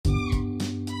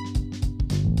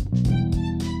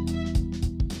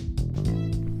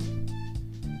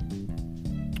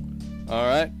All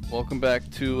right, welcome back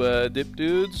to Dip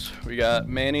Dudes. We got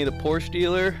Manny, the Porsche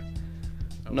dealer,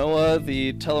 Noah,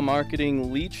 the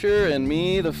telemarketing leecher, and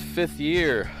me, the fifth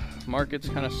year. Market's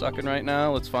kind of sucking right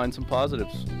now. Let's find some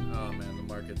positives. Oh man, the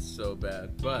market's so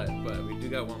bad. But we do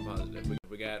got one positive.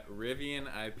 We got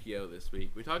Rivian IPO this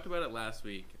week. We talked about it last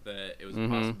week that it was a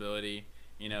possibility.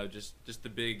 You know, just the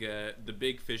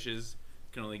big fishes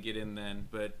can only get in then.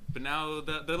 But now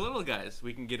the little guys,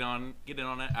 we can get in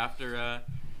on it after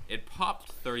it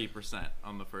popped 30%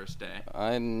 on the first day.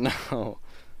 I know.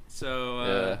 So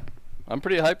yeah, I'm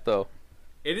pretty hyped though.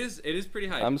 It is pretty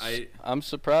hyped. I'm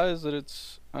surprised that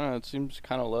it's, I don't know, it seems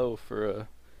kind of low for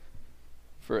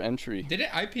entry. Did it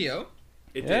IPO?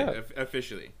 It did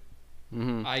officially.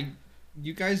 Mm-hmm.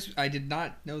 I did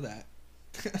not know that.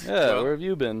 Yeah, well, where have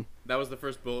you been? That was the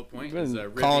first bullet point. You've been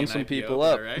Rivian calling some IPO, people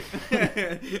up, right?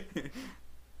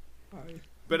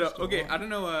 But okay, I don't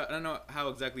know how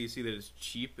exactly you see that it's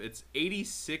cheap. It's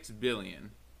 86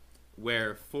 billion,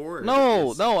 where Ford.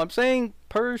 No, I'm saying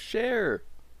per share.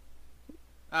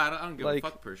 I don't give a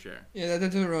fuck per share. Yeah,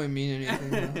 that doesn't really mean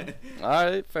anything. All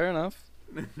right, fair enough.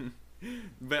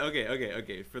 But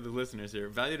okay. For the listeners here,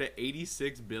 valued at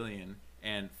 86 billion,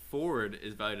 and Ford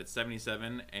is valued at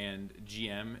 77, and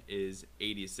GM is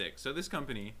 86. So this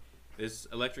company, this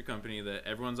electric company that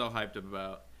everyone's all hyped up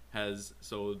about, has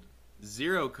sold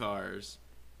 0 cars,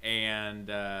 and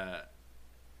they're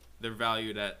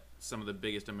valued at some of the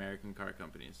biggest American car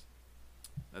companies.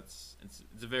 It's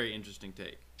a very interesting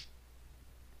take.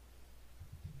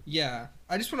 Yeah,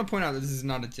 I just want to point out that this is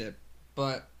not a tip,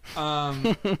 but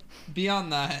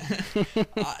beyond that,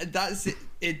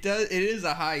 it is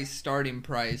a high starting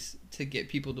price to get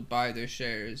people to buy their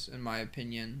shares, in my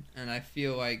opinion, and I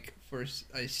feel like for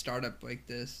a startup like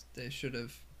this, they should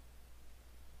have.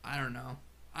 I don't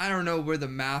know where the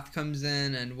math comes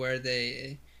in and where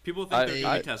they. People think they're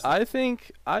going to Tesla.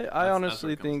 I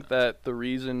honestly think that the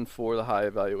reason for the high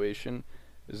evaluation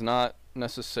is not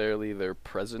necessarily their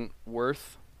present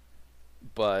worth,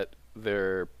 but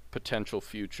their potential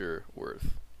future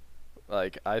worth.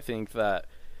 Like, I think that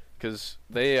because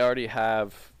they already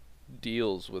have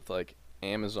deals with like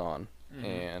Amazon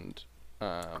and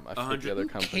I forget the other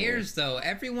company. Who cares though?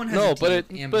 Everyone has a deal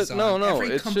with Amazon.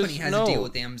 Every company has a deal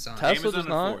with Amazon. Tesla Amazon does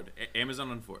not. Ford.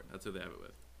 Amazon and Ford. That's who they have it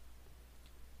with.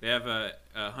 They have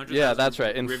 100,000. Yeah, that's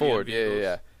right. In Rivian Ford.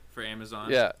 Yeah. For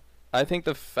Amazon. Yeah, I think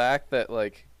the fact that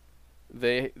like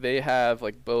they have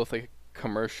like both like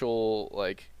commercial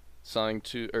like selling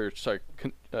to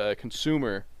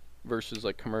consumer versus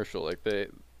like commercial, like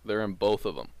they're in both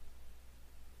of them.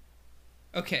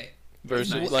 Okay.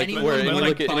 Versus like where if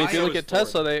you look at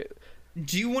Tesla, they.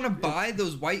 Do you want to buy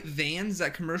those white vans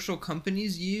that commercial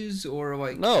companies use, or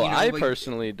like? No, I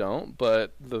personally don't,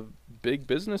 but the big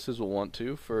businesses will want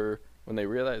to for when they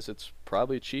realize it's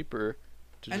probably cheaper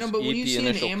to just I know, but when you see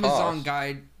an Amazon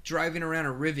guy driving around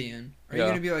a Rivian, are you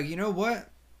gonna be like, you know what?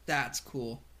 That's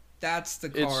cool. That's the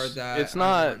car I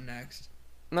want next.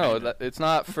 No, it's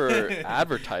not for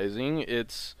advertising.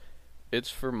 It's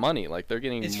for money. Like, they're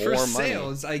getting more money. It's for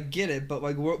sales. I get it, but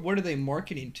like, what are they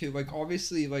marketing to? Like,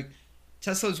 obviously, like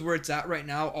Tesla's where it's at right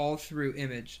now, all through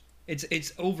image.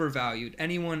 It's overvalued.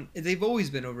 They've always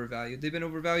been overvalued. They've been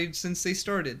overvalued since they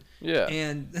started. Yeah.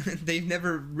 And they've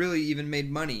never really even made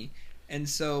money. And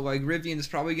so like Rivian is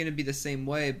probably going to be the same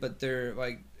way, but they're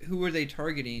like, who are they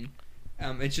targeting?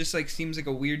 It just like seems like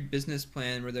a weird business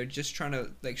plan where they're just trying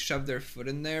to like shove their foot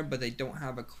in there, but they don't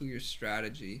have a clear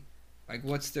strategy. Like,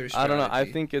 what's their strategy? I don't know.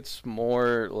 I think it's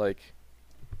more like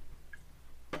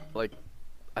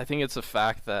I think it's the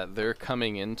fact that they're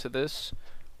coming into this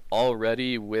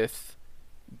already with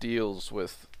deals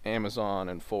with Amazon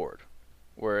and Ford,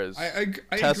 whereas I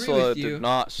Tesla did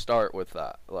not start with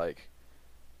that. Like,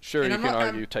 sure, you can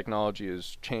argue technology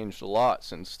has changed a lot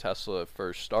since Tesla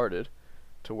first started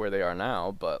to where they are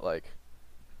now, but like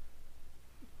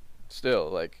still,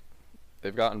 like,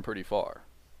 they've gotten pretty far.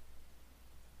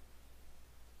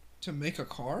 To make a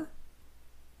car?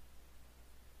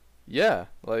 Yeah,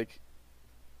 like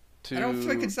I don't feel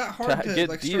like it's that hard to get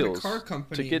like deals, start a car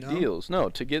company. To get deals. No,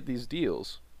 to get these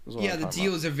deals. Yeah, the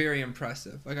deals are very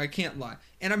impressive. Like, I can't lie.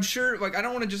 And I'm sure, like, I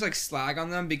don't want to just like slag on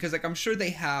them because like I'm sure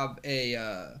they have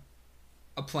a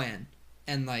plan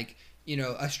and like, you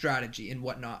know, a strategy and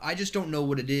whatnot. I just don't know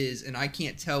what it is, and I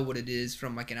can't tell what it is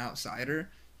from like an outsider.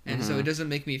 And so it doesn't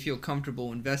make me feel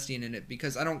comfortable investing in it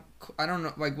because I don't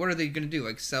know, like, what are they going to do?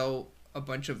 Like, sell a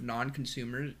bunch of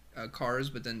non-consumer cars,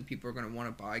 but then people are going to want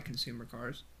to buy consumer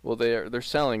cars? Well, they're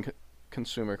selling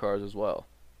consumer cars as well.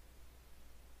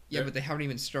 Yeah, but they haven't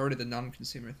even started the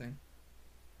non-consumer thing.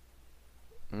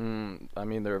 I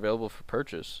mean, they're available for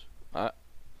purchase.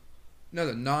 No,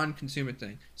 the non-consumer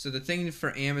thing. So the thing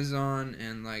for Amazon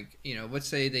and like, let's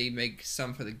say they make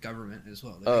some for the government as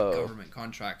well. They make government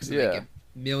contracts and they get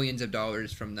millions of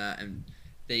dollars from that, and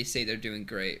they say they're doing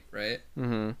great, right?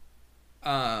 Mm-hmm.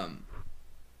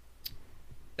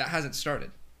 That hasn't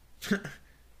started.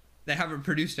 They haven't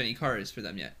produced any cars for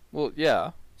them yet. Well,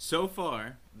 yeah. So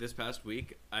far, this past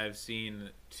week, I've seen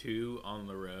 2 on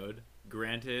the road.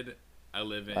 Granted, I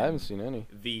haven't seen any.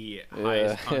 The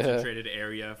highest concentrated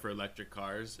area for electric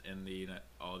cars in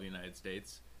all of the United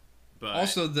States. But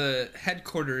also, the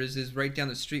headquarters is right down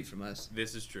the street from us.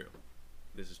 This is true.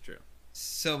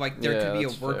 So like, there could be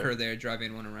a worker there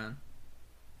driving one around.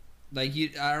 Like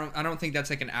I don't think that's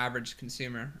like an average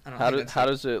consumer. How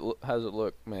does it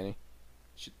look, Manny?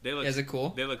 Is it cool?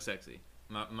 They look sexy.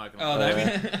 I'm not gonna.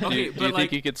 Oh, okay, do you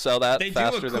think you could sell that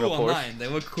faster than a Porsche? Online. They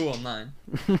look cool online.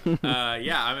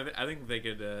 Yeah, I think they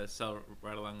could sell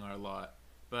right along our lot.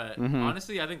 But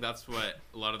honestly, I think that's what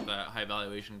a lot of the high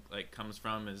valuation like comes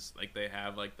from, is like they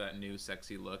have like that new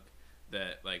sexy look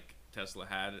that like Tesla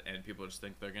had, and people just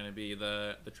think they're gonna be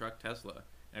the truck Tesla.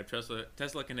 And if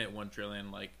Tesla can hit 1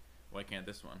 trillion, like why can't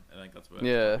this one? I think that's what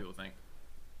people think.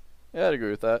 Yeah, I'd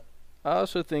agree with that. I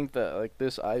also think that like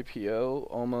this IPO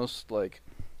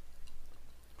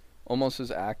almost is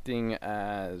acting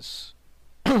as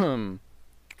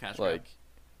Cash like grab.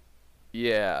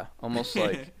 Yeah, almost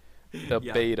like a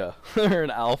beta or an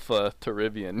alpha to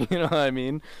Rivian, you know what I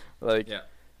mean? Like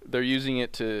they're using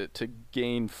it to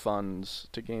gain funds,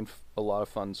 to gain a lot of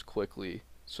funds quickly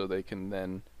so they can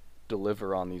then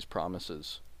deliver on these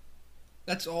promises.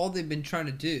 That's all they've been trying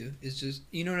to do, is just,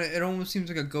 it almost seems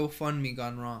like a GoFundMe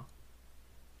gone wrong.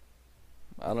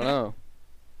 I don't know.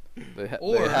 They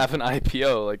have an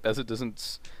IPO. Like it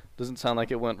doesn't sound like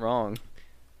it went wrong.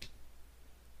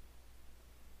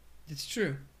 It's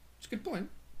true. It's a good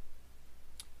point.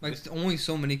 Like only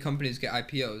so many companies get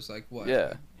IPOs. Like what?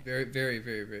 Yeah. Very, very,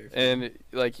 very, very few. And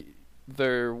like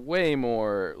they're way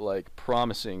more like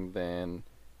promising than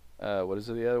what is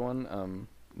it, the other one?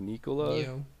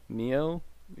 Neo?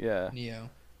 Yeah. Neo.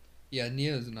 Yeah,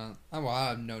 Neo's not.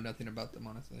 I know nothing about them,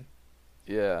 honestly.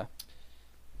 Yeah.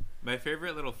 My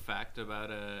favorite little fact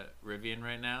about Rivian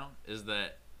right now is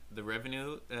that the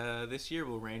revenue this year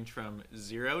will range from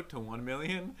 0 to 1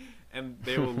 million, and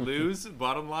they will lose,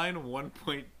 bottom line,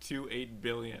 1.28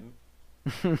 billion.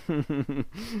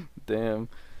 Damn.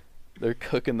 They're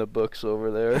cooking the books over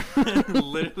there.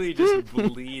 Literally just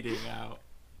bleeding out.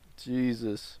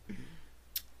 Jesus.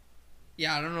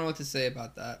 Yeah, I don't know what to say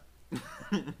about that.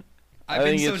 I've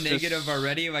been so negative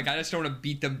already. Like, I just don't want to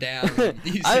beat them down.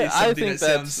 You say something that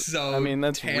sounds so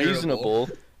that's terrible. Reasonable.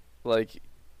 Like,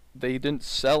 they didn't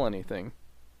sell anything.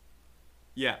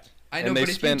 Yeah. I know, but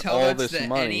if you tell that's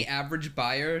any average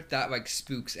buyer, that, like,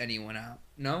 spooks anyone out.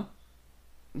 No?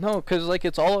 No, because, like,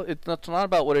 it's not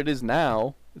about what it is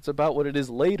now. It's about what it is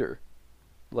later.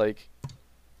 Like,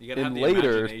 you gotta have the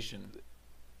imagination.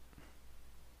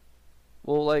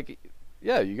 Well, like,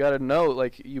 yeah, you gotta know,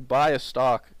 like, you buy a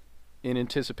stock in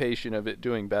anticipation of it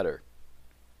doing better,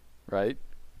 right?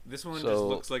 This one just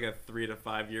looks like a 3 to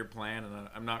 5 year plan, and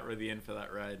I'm not really in for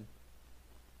that ride.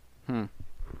 All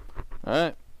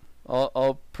right,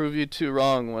 I'll prove you two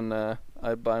wrong when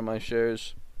I buy my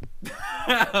shares.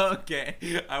 Okay,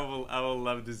 I will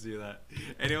love to see that.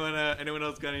 Anyone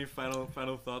else got any final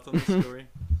thoughts on this story?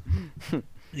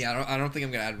 Yeah, I don't think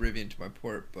I'm gonna add Rivian to my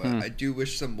port, but I do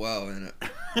wish them well, and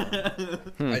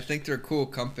I think they're a cool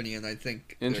company, and I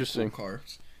think they're cool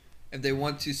cars. If they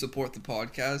want to support the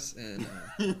podcast, and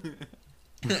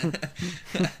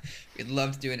we'd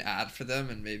love to do an ad for them,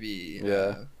 and maybe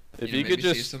if you could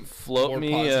just float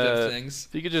me, if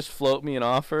you could just float me an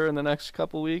offer in the next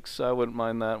couple weeks, I wouldn't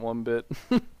mind that one bit.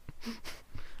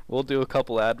 We'll do a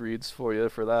couple ad reads for you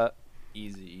for that.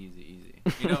 Easy.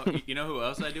 You know who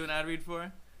else I do an ad read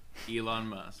for? Elon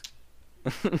Musk.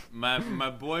 My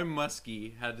boy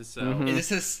Muskie had to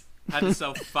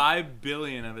sell 5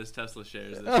 billion of his Tesla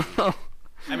shares this week.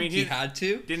 I mean, he had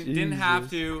to. Didn't have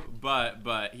to,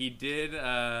 but he did do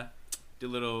a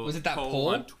little poll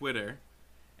on Twitter,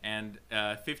 and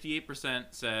 58%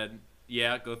 said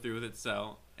go through with it,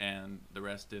 sell, and the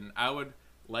rest didn't. I would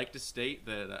like to state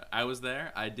that I was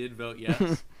there. I did vote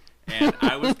yes. And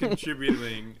I was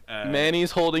contributing. Manny's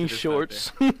holding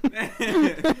shorts.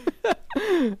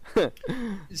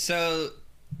 So,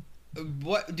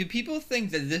 what do people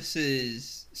think that this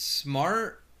is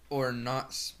smart or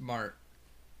not smart?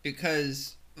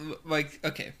 Because, like,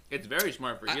 okay, it's very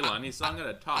smart for Elon. He's not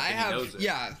gonna talk. He knows it.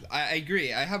 Yeah, I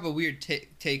agree. I have a weird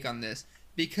take on this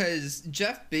because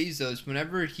Jeff Bezos,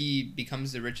 whenever he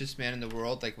becomes the richest man in the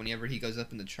world, like whenever he goes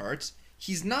up in the charts,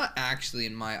 he's not actually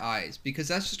in my eyes because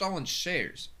that's just all in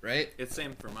shares, right? It's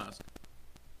same for Musk.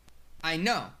 I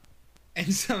know.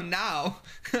 And so now,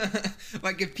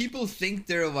 like, if people think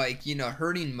they're, like, you know,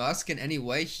 hurting Musk in any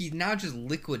way, he now just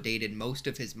liquidated most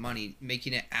of his money,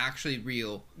 making it actually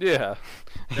real. Yeah.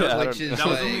 That Which is was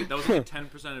like, only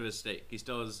 10% of his stake. He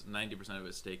still has 90% of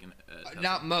his stake in Tesla.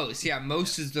 not most. Yeah,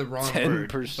 most is the wrong word.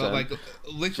 10%. But, like,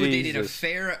 liquidated Jesus. a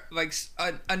fair, like,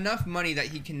 enough money that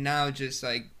he can now just,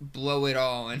 like, blow it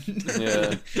all and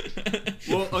Yeah.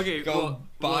 Well, okay, go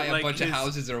buy a like, bunch of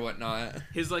houses or whatnot.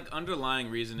 His, like, underlying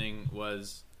reasoning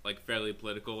was, like, fairly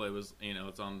political. It was, you know,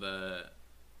 it's on the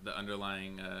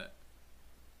underlying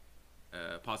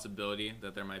possibility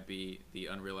that there might be the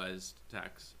unrealized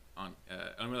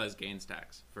gains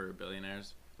tax for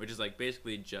billionaires, which is, like,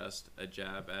 basically just a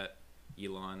jab at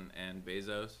Elon and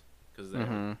Bezos, because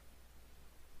they're,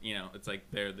 you know, it's like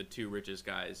they're the two richest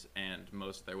guys, and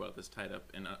most of their wealth is tied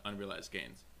up in unrealized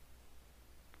gains.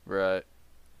 Right.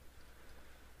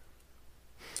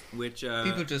 Which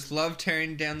People just love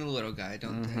tearing down the little guy,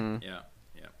 don't they? Yeah.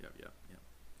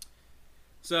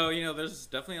 So, you know, there's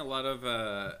definitely a lot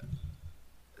of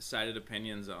sided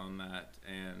opinions on that,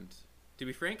 and to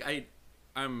be frank,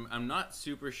 I'm not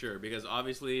super sure, because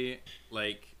obviously,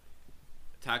 like,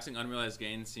 taxing unrealized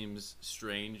gains seems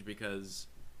strange because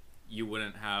you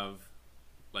wouldn't have,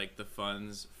 like, the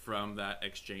funds from that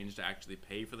exchange to actually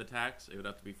pay for the tax. It would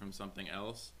have to be from something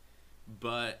else.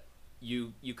 But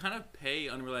you kind of pay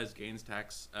unrealized gains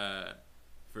tax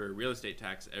for real estate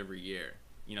tax every year.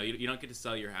 You know, you don't get to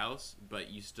sell your house, but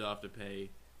you still have to pay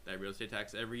that real estate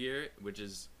tax every year, which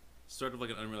is sort of like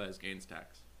an unrealized gains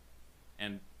tax.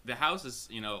 And the house is,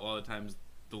 you know, a lot of times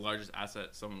the largest asset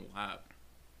someone will have.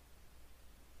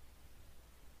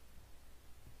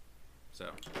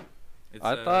 So, it's,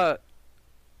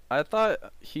 I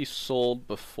thought he sold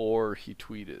before he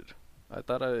tweeted. I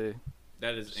thought I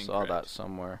that is saw incorrect. that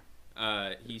somewhere.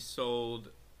 He sold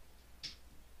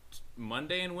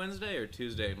Monday and Wednesday, or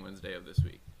Tuesday and Wednesday of this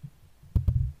week.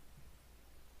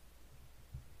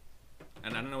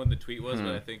 And I don't know when the tweet was,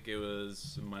 but I think it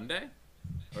was Monday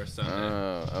or Sunday.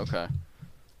 Oh, okay.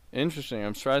 Interesting.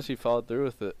 I'm surprised he followed through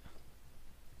with it.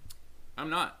 I'm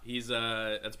not. He's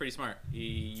that's pretty smart.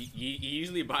 He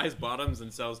usually buys bottoms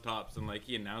and sells tops, and, like,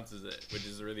 he announces it, which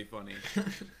is really funny.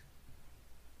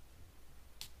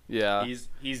 Yeah.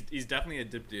 He's definitely a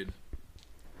dip dude.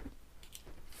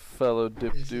 Fellow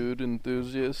dip dude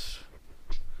enthusiast.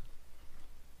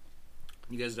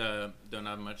 You guys don't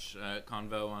have much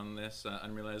convo on this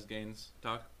unrealized gains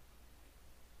talk?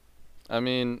 I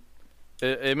mean,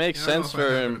 it makes Yeah, I don't sense know if I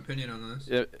for have an him. opinion on this.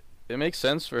 It makes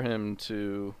sense for him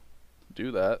to do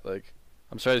that. Like,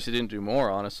 I'm surprised he didn't do more,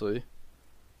 honestly.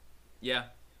 Yeah.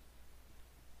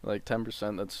 Like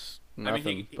 10%, that's nothing. I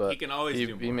mean, he but can always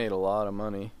do more. he made a lot of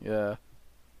money. Yeah.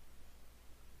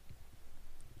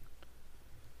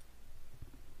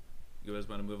 You guys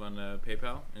want to move on to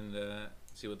PayPal and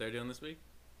see what they're doing this week?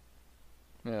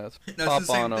 Yeah, let's That's pop the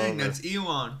same on thing. over. That's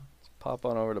Elon. Let's pop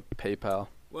on over to PayPal.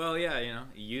 Well, yeah, you know,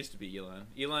 it used to be Elon.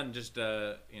 Elon just,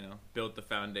 you know, built the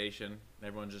foundation, and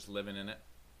everyone's just living in it.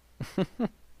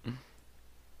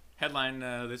 Headline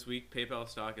this week, PayPal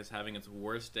stock is having its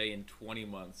worst day in 20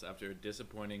 months after a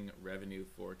disappointing revenue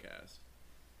forecast.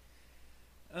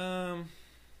 You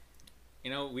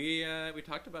know, we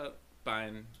talked about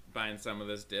buying some of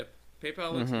this dip.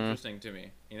 PayPal looks interesting to me.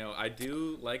 You know, I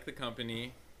do like the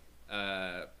company.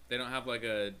 They don't have, like,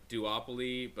 a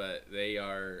duopoly, but they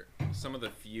are some of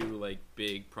the few, like,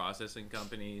 big processing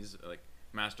companies, like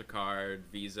MasterCard,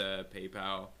 Visa,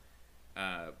 PayPal.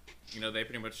 You know, they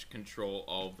pretty much control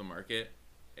all of the market,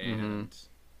 and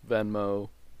Venmo.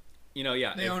 you know,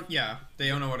 yeah, They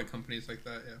own a lot of companies like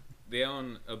that. Yeah. they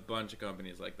own a bunch of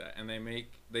companies like that, and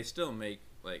they still make,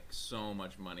 like, so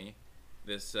much money.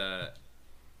 This, I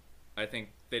think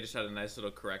they just had a nice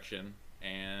little correction,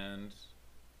 and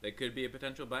they could be a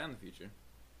potential buy in the future.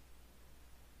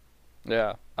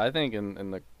 Yeah, I think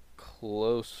in the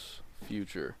close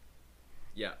future.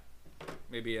 Yeah,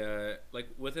 maybe like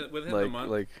within the Like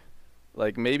month.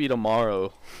 like maybe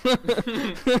tomorrow.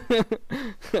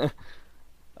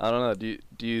 I don't know. Do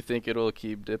you think it'll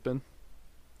keep dipping?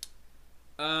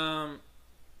 I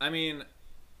mean,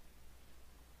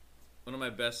 one of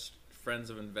my best friends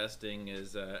of investing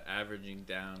is averaging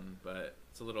down, but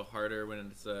it's a little harder when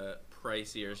it's a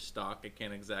pricier stock. I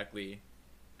can't exactly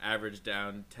average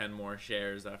down 10 more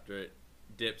shares after it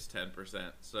dips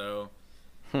 10%. So,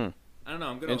 I don't know.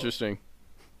 I'm gonna Interesting.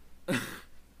 I'm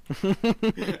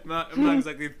not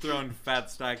exactly throwing fat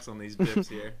stacks on these dips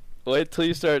here. Wait till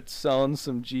you start selling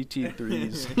some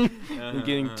GT3s. You're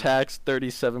getting taxed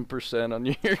 37% on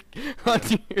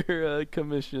your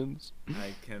commissions.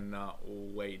 I cannot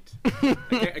wait. I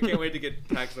can't wait to get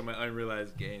taxed on my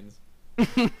unrealized gains.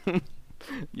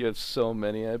 You have so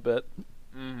many, I bet.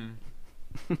 Mm-hmm.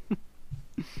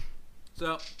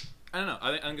 So, I don't know.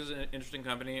 I think it's an interesting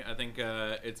company. I think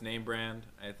it's name brand.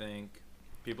 I think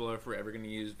people are forever going to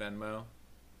use Venmo.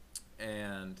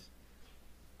 And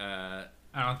I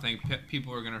don't think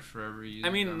people are going to forever use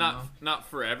Venmo. Venmo. not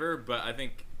forever, but I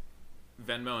think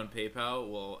Venmo and PayPal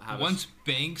will have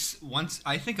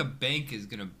I think a bank is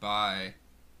going to buy...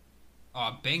 Oh,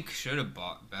 a bank should have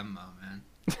bought Venmo, man.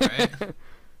 Right?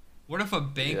 What if a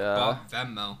bank bought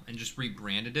Venmo and just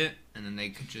rebranded it, and then they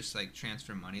could just like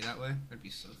transfer money that way? That'd be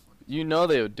so fucking. You know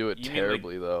they would do it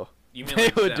terribly though. You mean they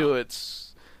like would Zelle? do it.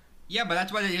 Yeah, but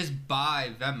that's why they just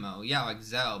buy Venmo. Yeah, like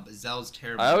Zelle, but Zelle's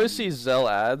terrible. I always see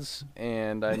Zelle ads,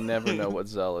 and I never know what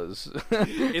Zelle is.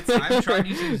 I've tried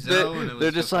using Zelle, and it was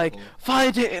they're just difficult. like,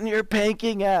 find it in your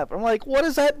banking app. I'm like, what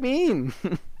does that mean?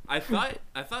 I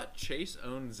thought Chase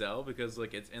owned Zelle because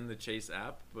like it's in the Chase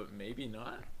app, but maybe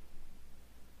not.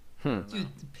 Dude,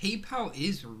 PayPal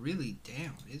is really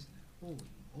down, isn't it? Holy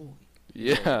moly.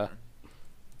 Yeah.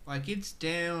 Like, it's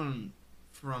down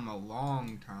from a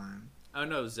long time. Oh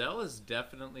no, Zelle is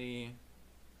definitely.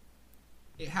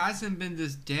 It hasn't been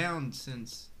this down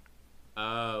since.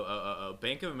 Oh.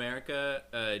 Bank of America,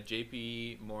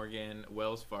 J.P. Morgan,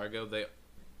 Wells Fargo,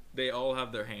 they all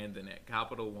have their hand in it.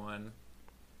 Capital One,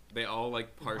 they all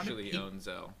like partially own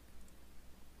Zelle.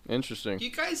 Interesting. Do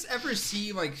you guys ever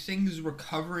see like things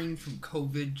recovering from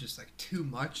COVID just like too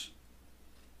much?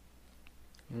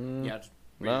 Yeah,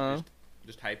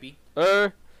 just hypey.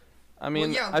 I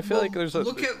mean, I feel like there's a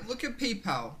look at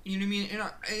PayPal. You know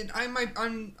what I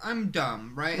mean? I'm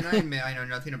dumb, right? And I admit I know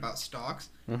nothing about stocks,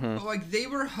 but like they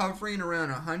were hovering around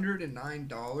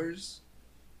 $109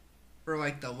 for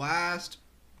like the last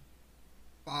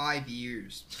 5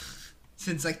 years,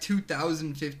 since like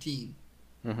 2015.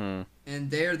 And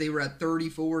there they were at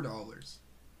 $34,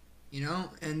 you know?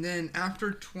 And then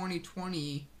after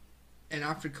 2020 and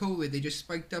after COVID, they just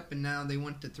spiked up and now they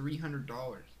went to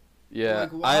 $300. Yeah,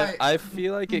 like, why, I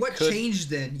feel like it what could... changed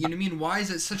then? You know what I mean? Why is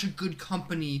it such a good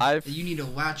company that you need to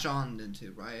latch on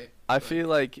into, right? I feel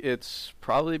like it's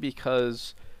probably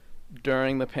because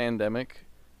during the pandemic,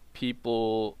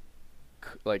 people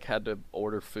like had to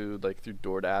order food like through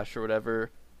DoorDash or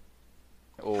whatever.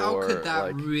 Or, how could that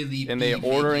like, really and be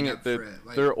they're ordering it?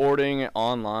 They're ordering it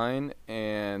online,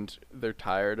 and they're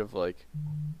tired of like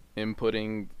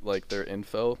inputting like their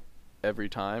info every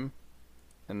time,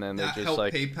 and then they just help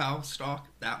like PayPal stock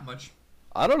that much.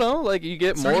 I don't know, like you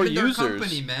get it's more not even users. their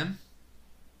company, man.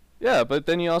 Yeah, but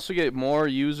then you also get more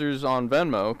users on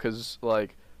Venmo because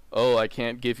like, oh, I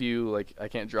can't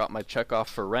drop my check off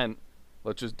for rent.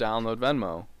 Let's just download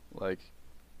Venmo, like,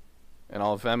 and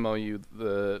I'll Venmo you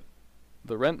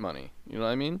the rent money. You know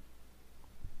what I mean?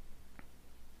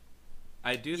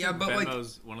 I do think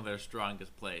Venmo's one of their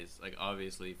strongest plays, like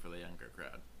obviously for the younger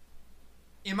crowd.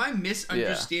 Am I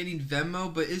misunderstanding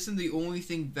Venmo? But isn't the only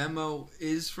thing Venmo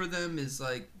is for them is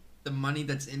like the money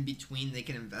that's in between they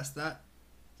can invest that?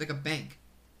 It's like a bank.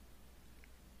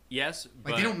 Yes,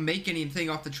 but... Like, they don't make anything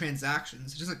off the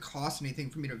transactions. It doesn't cost anything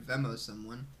for me to Venmo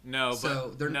someone. No,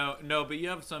 but you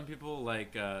have some people,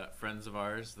 like friends of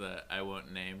ours that I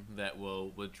won't name, that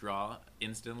will withdraw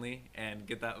instantly and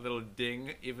get that little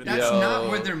ding. That's not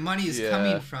where their money is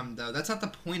coming from, though. That's not the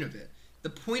point of it. The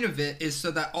point of it is so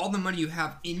that all the money you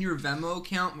have in your Venmo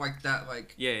account, like that,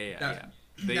 like...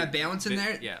 that balance in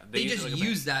there, they just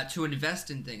use that to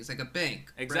invest in things, like a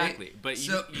bank. Exactly. Right? But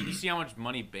you see how much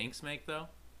money banks make, though?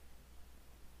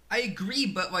 I agree,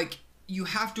 but like you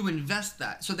have to invest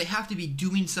that, so they have to be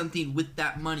doing something with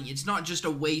that money. It's not just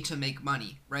a way to make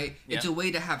money, right? Yeah. It's a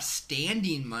way to have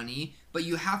standing money, but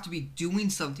you have to be doing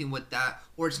something with that,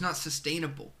 or it's not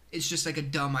sustainable. It's just like a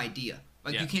dumb idea.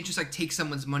 Like you can't just like take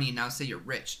someone's money and now say you're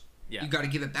rich. Yeah. You got to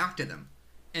give it back to them.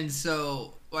 And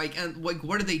so like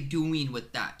what are they doing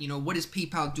with that? You know, what is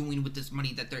PayPal doing with this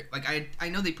money that they're like? I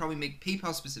know they probably make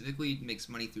PayPal specifically makes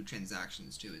money through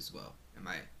transactions too as well.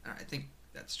 I think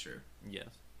that's true. Yes.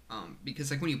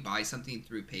 Because like when you buy something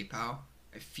through PayPal,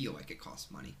 I feel like it costs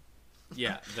money.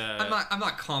 Yeah. I'm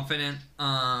not confident.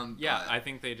 I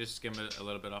think they just skim it a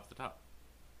little bit off the top.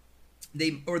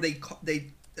 They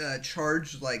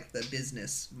charge like the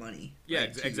business money. Yeah,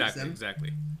 right,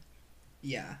 exactly.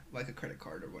 Yeah, like a credit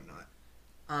card or whatnot.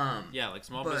 Yeah, like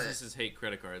small businesses hate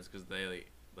credit cards because they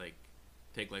like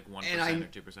take like 1% or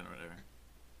 2% or whatever.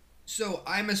 So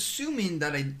I'm assuming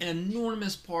that an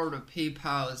enormous part of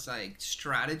PayPal's like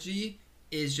strategy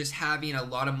is just having a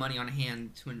lot of money on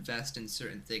hand to invest in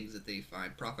certain things that they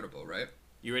find profitable, right?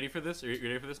 You ready for this? Are you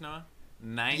ready for this, Noah?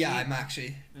 Yeah, I'm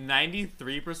actually.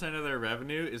 93% of their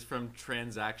revenue is from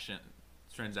transactions.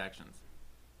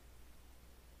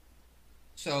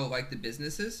 So, like the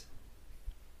businesses?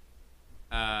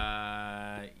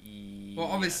 Yes. Well,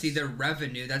 obviously their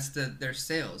revenue, that's their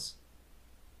sales.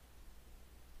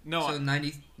 No, so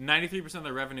 93% of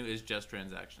their revenue is just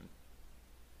transactions.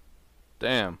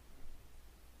 Damn.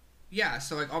 Yeah,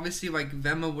 so like obviously like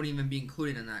Venmo wouldn't even be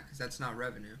included in that because that's not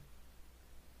revenue.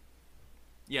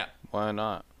 Yeah. Why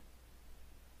not?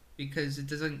 Because it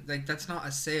doesn't, like, that's not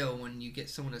a sale when you get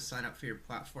someone to sign up for your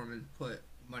platform and put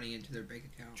money into their bank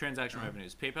account. Transaction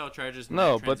revenues. PayPal charges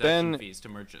no, transaction but then fees to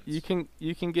merchants. You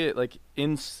can get like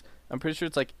I'm pretty sure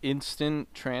it's like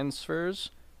instant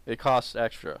transfers. It costs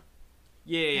extra.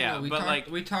 Yeah. But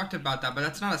we talked about that, but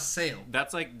that's not a sale.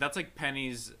 That's like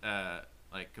pennies,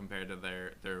 like compared to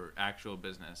their actual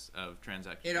business of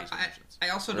transaction fees to merchants. I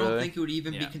also don't think it would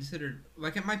even be considered,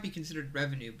 like, it might be considered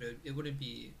revenue, but it wouldn't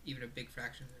be even a big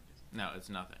fraction of their business. No, it's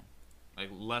nothing. Like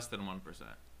less than 1%.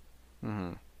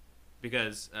 Mm-hmm.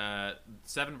 Because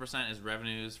 7% is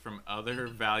revenues from other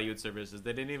valued services.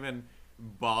 They didn't even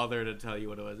bother to tell you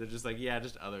what it was. They're just like, yeah,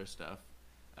 just other stuff.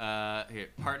 Here,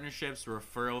 partnerships,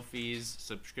 referral fees,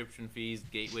 subscription fees,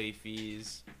 gateway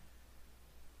fees.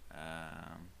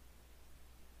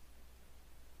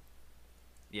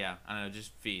 Yeah, I don't know,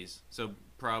 just fees. So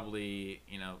probably,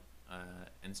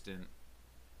 instant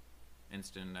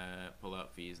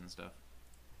pull-out fees and stuff.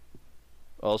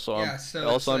 Also, Yeah, on, so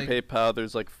also on it's like- PayPal,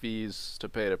 there's like fees to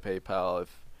pay to PayPal.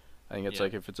 I think it's Yeah.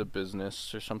 like if it's a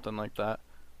business or something like that.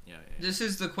 Yeah. This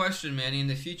is the question, Manny. In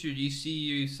the future, do you see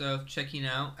yourself checking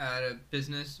out at a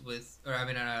business or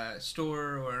having a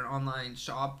store or an online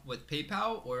shop with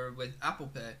PayPal or with Apple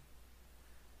Pay?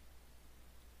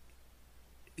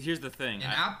 Here's the thing.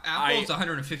 And Apple's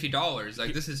 $150.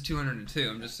 Like, this is $202.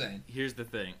 I'm just saying. Here's the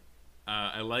thing.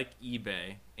 I like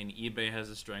eBay, and eBay has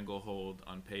a stranglehold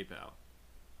on PayPal.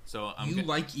 So You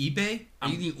like eBay? Are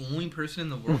you the only person in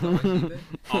the world that likes eBay?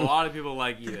 A lot of people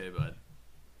like eBay, but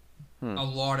A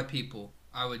lot of people.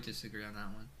 I would disagree on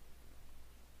that one.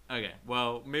 okay.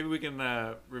 Well, maybe we can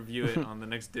review it on the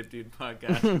next Dip Dude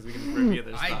podcast. 'Cause we can review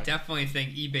their I stock. definitely think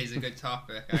eBay's a good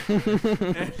topic. Actually.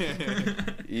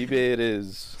 eBay it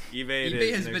is. eBay. It eBay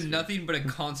is has next been week. nothing but a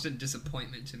constant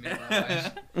disappointment to me in my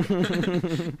life.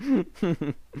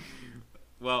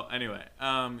 Well, anyway,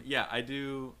 yeah, I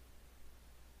do.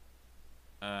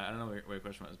 I don't know where your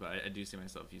question was, but I do see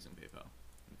myself using PayPal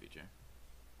in the future.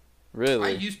 Really?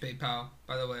 I use PayPal,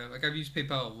 by the way. Like, I've used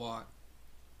PayPal a lot.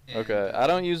 And, Okay, I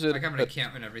don't use it. Like, I have an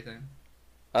account and everything.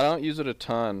 I don't use it a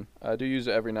ton. I do use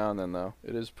it every now and then, though.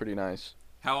 It is pretty nice.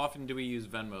 How often do we use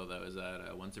Venmo though? Is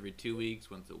that once every 2 weeks,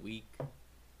 once a week?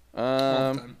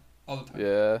 All the time.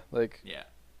 Yeah, like Yeah.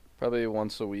 probably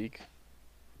once a week.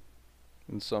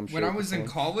 In some. When I shape or was in form.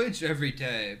 college, every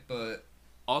day, but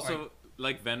Also,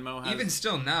 like Venmo has. even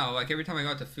still now, like, every time I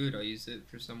got to food, I use it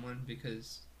for someone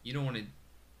because you don't want to,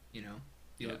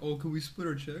 be like, oh, can we split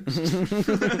our checks?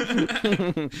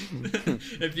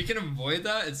 If you can avoid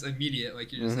that, it's immediate.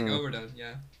 Like, you're just like, oh, we're done.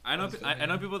 Yeah. I know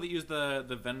people that use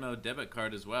the Venmo debit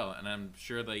card as well, and I'm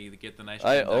sure they get the nice.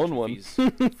 I own transaction one. fees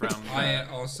from. I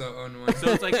also own one.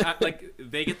 So it's like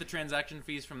they get the transaction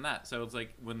fees from that. So it's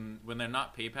like when they're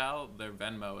not PayPal, they're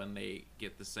Venmo, and they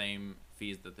get the same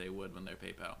fees that they would when they're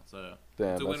PayPal. So Damn,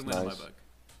 it's a that's win-win in my nice. book.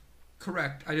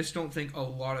 Correct. I just don't think a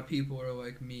lot of people are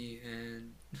like me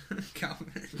and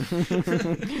Calvin.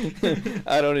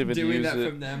 I don't even doing use that it.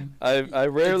 from them. I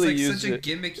rarely it's like use such it. a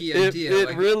gimmicky It idea.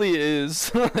 Like, really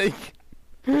is. Like.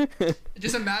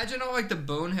 just imagine all like the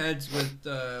boneheads with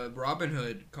the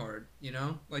Robinhood card.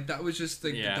 Like, that was just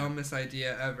like Yeah. the dumbest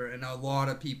idea ever, and a lot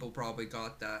of people probably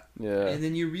got that. Yeah. And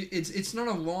then it's not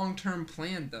a long-term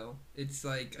plan though. It's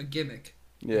like a gimmick.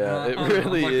 Yeah, it I'm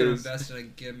really not gonna is. invest in a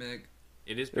gimmick.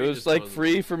 It is. It Pretty was like disposable.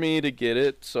 free for me to get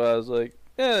it, so I was like,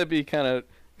 yeah, it'd be kind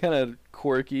of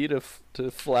quirky to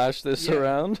flash this Yeah.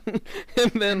 around, and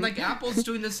then And like Apple's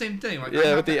doing the same thing. Like, Yeah, I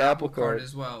have with the Apple card Card.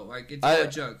 as well. Like, it's I- not a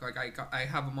joke. Like, I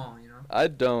have them all. I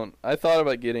don't. I thought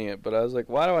about getting it, but I was like,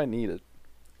 why do I need it?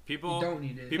 People. You don't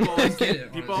need it. People always, Get it,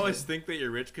 people honestly. always think that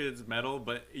you're rich because it's metal,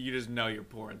 but you just know you're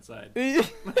poor inside. No,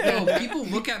 people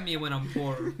look at me when I'm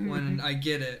poor when I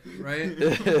get it, right?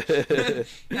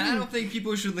 And I don't think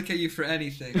people should look at you for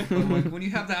anything. But like, when you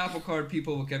have the Apple Card,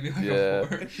 people look at me like Yeah. I'm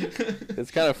poor.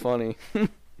 It's kind of funny.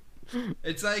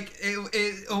 It's like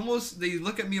it almost they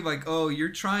look at me like, oh, you're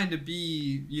trying to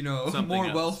be, Something more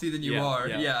else. wealthy than you Yeah, are.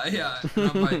 yeah. Yeah. And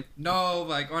I'm like, no,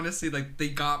 like honestly, like they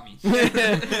got me.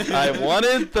 I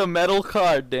wanted the metal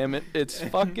card, damn it. It's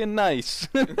fucking nice.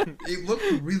 It looked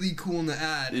really cool in the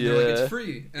ad. And they're like, Yeah. it's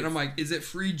free. And I'm like, is it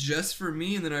free just for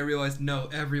me? And then I realized, no,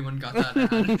 everyone got that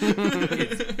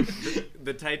ad.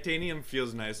 The titanium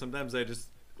feels nice. Sometimes I just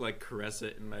like caress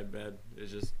it in my bed.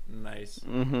 It's just nice.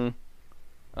 Mm-hmm.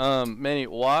 Manny,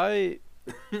 why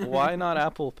not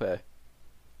Apple Pay?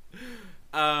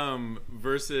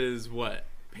 Versus what?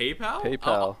 PayPal?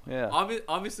 PayPal, yeah.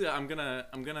 Obviously, I'm gonna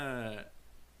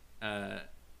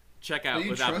check out Do you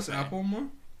with trust Pay. Apple more?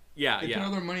 Yeah, They put all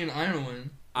yeah. their money in Ireland.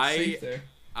 It's I- safe there.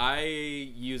 I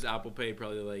use Apple Pay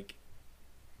probably like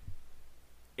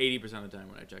 80% of the time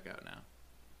when I check out now.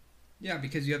 Yeah,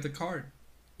 because you have the card.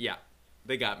 Yeah,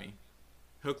 they got me.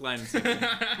 Hook, line, and sinker.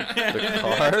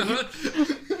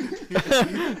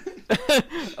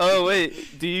 Oh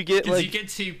wait, do you get Because like you get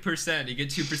 2%. You get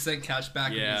 2% cash back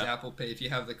when you Yeah. use Apple Pay if you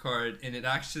have the card, and it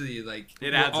actually like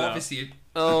It adds up. obviously.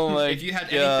 oh my If you had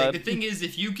God. anything, the thing is,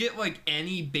 if you get like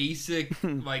any basic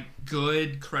like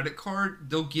good credit card,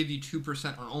 they'll give you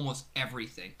 2% on almost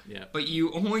everything. Yeah. But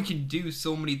you only can do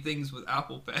so many things with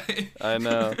Apple Pay. I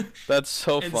know. That's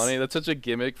so It's- funny. That's such a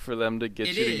gimmick for them to get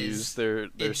It you to is. use their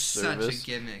It's service. such a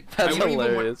gimmick. That's I don't even want-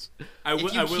 hilarious. I if you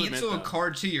will admit cancel a though.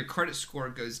 card too, your credit score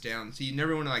goes down. So you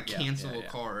never want to like Yeah, cancel yeah, a yeah.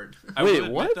 card. I Wait, will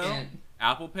admit, what? Though, And-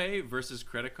 Apple Pay versus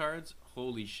credit cards.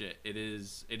 Holy shit! It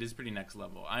is pretty next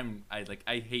level.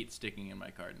 I hate sticking in my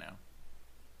card now.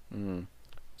 Mm.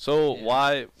 So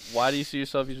Yeah. why do you see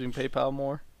yourself using PayPal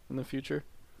more in the future?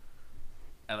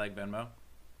 I like Venmo.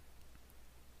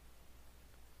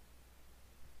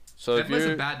 So if Venmo's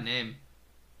you're a bad name.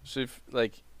 so if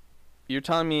like you're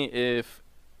telling me if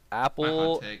My hot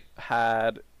Apple take.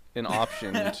 had an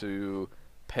option to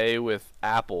pay with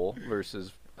Apple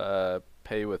versus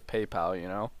pay with PayPal, you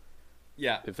know,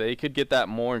 Yeah, if they could get that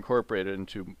more incorporated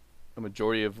into a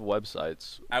majority of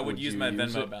websites, I would use you my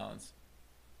Venmo it? balance.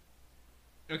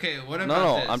 Okay, what about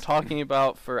No, this? I'm talking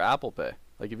about for Apple Pay.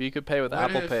 Like if you could pay with What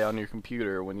Apple if- Pay on your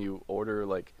computer when you order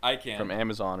like I can. from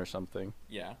Amazon or something.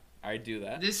 Yeah, I do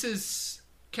that. This is.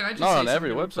 Can I just Not say on every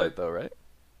something real website quick? though, right?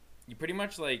 You pretty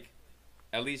much like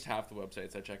at least half the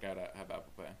websites I check out have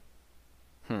Apple Pay.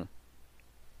 Can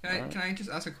Alright. I just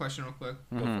ask a question real quick?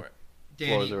 Mhm. Go for it.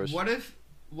 Danny, is yours. what if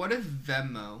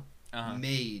Venmo Uh-huh.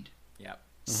 made Yep.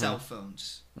 cell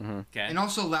phones Mm-hmm. Okay. and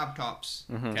also laptops,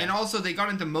 Mm-hmm. and also they got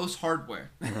into most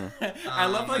hardware? I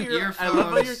love how like you're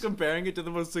earphones. comparing it to the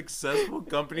most successful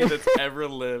company that's ever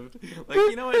lived. Like,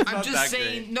 you know what? It's I'm not just that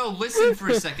saying. great. No, listen for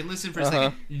a second. Listen for a Uh-huh.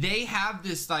 second. They have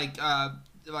this like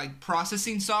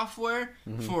processing software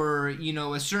Mm-hmm. for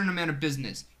a certain amount of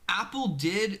business. Apple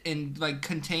did and like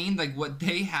contained like what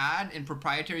they had in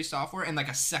proprietary software in like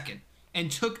a second,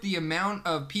 and took the amount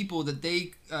of people that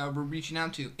they were reaching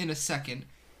out to in a second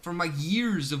from like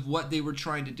years of what they were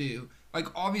trying to do. Like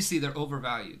obviously they're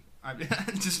overvalued.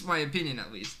 Just my opinion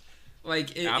at least.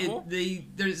 Like Apple?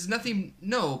 there's nothing.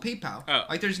 No, PayPal. Oh.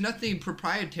 Like there's nothing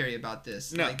proprietary about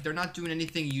this. No. Like they're not doing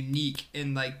anything unique,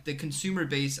 and like the consumer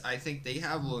base, I think they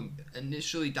have will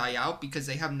initially die out because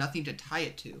they have nothing to tie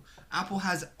it to. Apple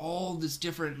has all this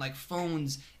different like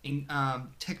phones and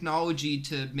technology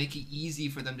to make it easy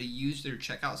for them to use their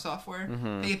checkout software.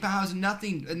 Mhm. PayPal has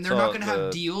nothing, and they're So not going to the-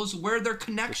 have deals. Where are their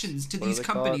connections to What do these they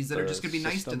call companies it? that are The just going to be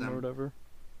nice to system or them? whatever.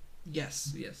 Yes.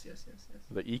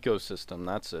 The ecosystem.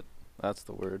 That's it. That's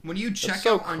the word. When you check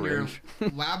so out on your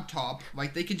cringe. laptop,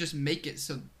 like they can just make it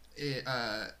so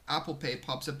Apple Pay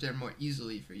pops up there more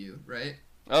easily for you, right?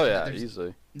 Oh yeah, there's-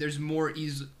 easily. There's more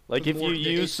easy. Like if you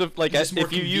use like it's more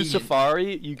if you use convenient.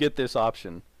 Safari, you get this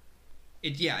option.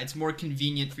 It's more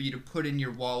convenient for you to put in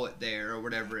your wallet there or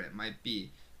whatever it might be.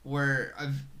 Where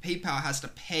PayPal has to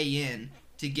pay in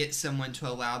to get someone to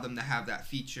allow them to have that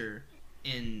feature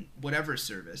in whatever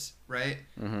service, right?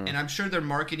 Mhm. And I'm sure they're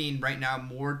marketing right now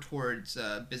more towards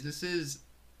businesses,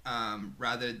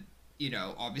 rather,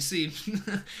 obviously,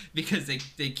 because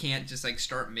they can't just like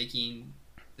start making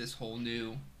this whole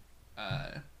new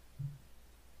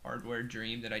hardware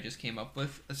dream that I just came up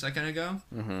with a second ago.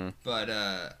 Mhm. But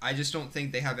I just don't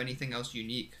think they have anything else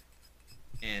unique,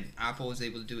 and Apple is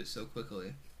able to do it so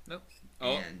quickly.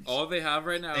 And All they have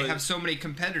right now they is have so many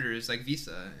competitors like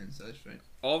Visa and such, right?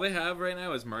 all they have right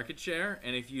now is market share,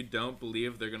 and if you don't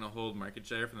believe they're gonna hold market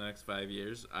share for the next 5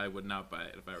 years, I would not buy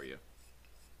it if I were you.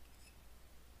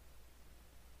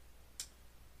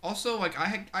 Also, like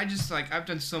I just like I've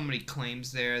done so many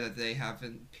claims there that they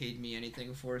haven't paid me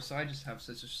anything for, so I just have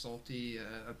such a salty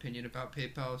opinion about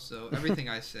PayPal. So everything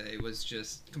I say was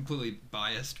just completely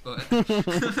biased, but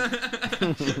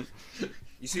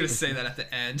You see, gonna say that at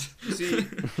the end. you see,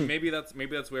 maybe that's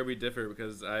where we differ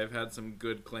because I've had some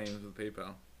good claims with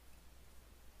PayPal.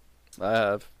 I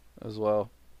have as well.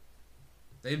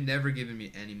 They've never given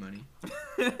me any money.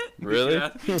 Really?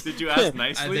 Did you ask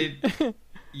nicely?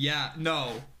 Yeah,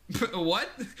 no. What?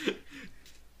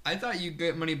 I thought you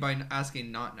get money by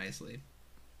asking not nicely.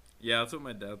 Yeah, that's what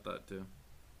my dad thought too.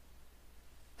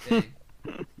 Dang.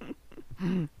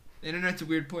 The internet's a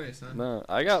weird place, huh? No,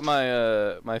 I got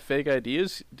my my fake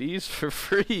IDs for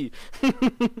free.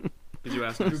 Did you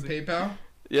ask Through nicely? PayPal?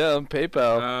 Yeah, on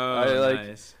PayPal. Oh,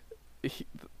 nice.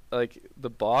 The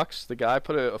box, the guy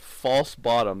put a false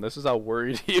bottom. This is how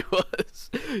worried he was.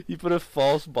 He put a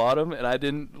false bottom, and I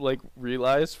didn't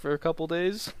realize for a couple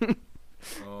days.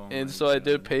 Oh And my so I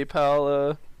did God.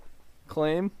 PayPal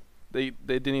claim. They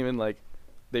didn't even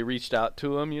they reached out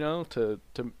to him, to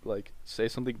say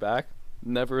something back.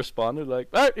 Never responded. All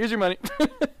right, here's your money.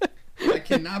 I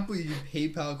cannot believe you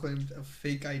PayPal claimed a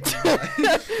fake ID.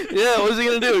 Yeah, what was he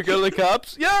gonna do? Go to the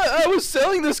cops? Yeah, I was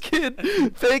selling this kid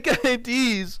fake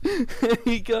IDs.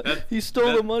 He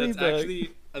stole the money back.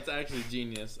 That's actually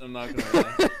genius. I'm not gonna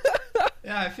lie.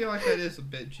 Yeah, I feel like that is a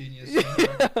bit genius.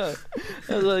 Yeah.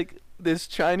 I was like, this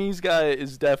Chinese guy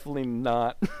is definitely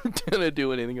not gonna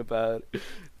do anything about it.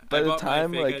 By I the bought my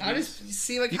time fake How IDs.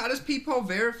 does how does PayPal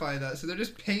verify that? So they're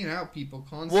just paying out people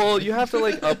constantly. well, you have to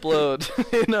upload.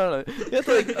 No, you have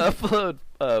to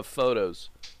upload photos,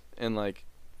 and you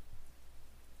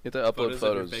have to upload Photos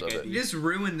of your photos fake of it. ID. You just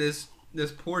ruined this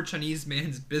poor Chinese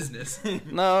man's business.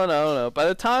 No. By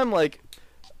the time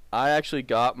I actually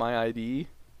got my ID,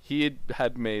 he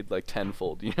had made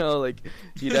tenfold. He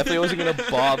definitely wasn't gonna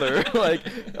bother.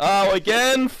 Oh,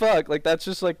 again, fuck. That's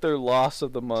just their loss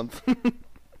of the month.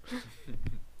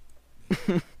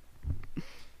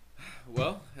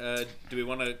 Well, do we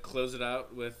want to close it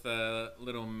out with a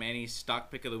little Manny stock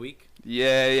pick of the week?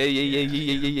 Yeah.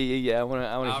 I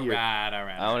wanna hear it. All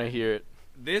right. I wanna hear it.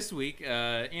 This week,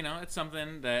 it's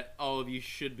something that all of you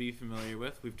should be familiar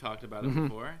with. We've talked about it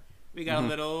before. We got a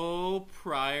little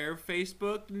prior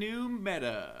Facebook new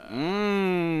Meta.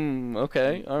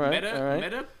 Okay. All right. Meta, all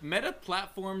right. Meta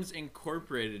Platforms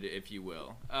Incorporated, if you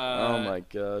will. Oh my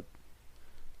god.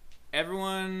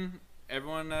 Everyone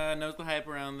knows the hype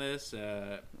around this.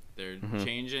 They're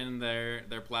changing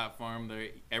their platform.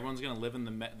 Everyone's gonna live in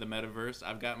the metaverse.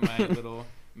 I've got my little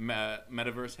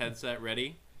metaverse headset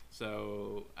ready,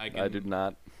 so I do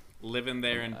not. live in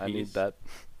there in peace. I need that.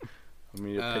 I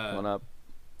need to pick one up.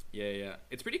 Yeah.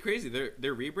 It's pretty crazy.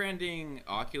 They're rebranding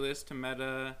Oculus to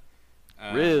Meta.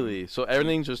 Really? So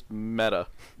everything's just Meta.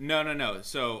 No.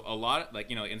 So a lot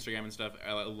Instagram and stuff.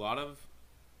 A lot of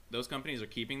those companies are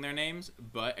keeping their names,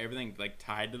 but everything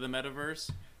tied to the metaverse.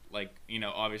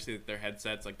 Obviously their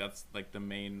headsets. That's the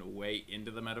main way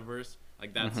into the metaverse.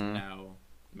 That's now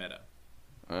Meta.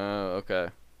 Oh, okay.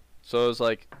 So it's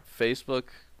Facebook,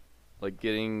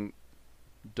 getting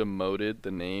demoted. The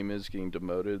name is getting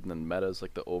demoted, and then Meta's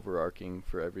the overarching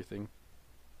for everything.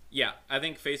 Yeah, I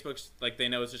think Facebook's they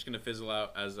know it's just gonna fizzle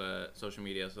out as a social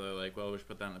media, so they're well, we should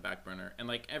put that on the back burner. And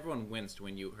everyone winced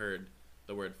when you heard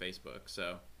the word Facebook,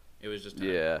 so it was just time.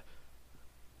 Yeah.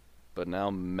 But now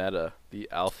Meta, the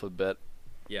alphabet.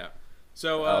 Yeah.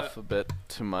 So alphabet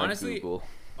to my honestly, Google.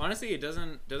 Honestly, it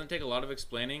doesn't take a lot of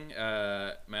explaining.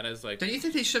 Meta's Don't you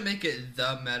think they should make it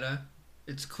the Meta?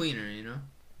 It's cleaner, you know.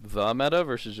 The Meta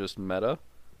versus just Meta?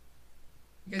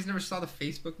 You guys never saw the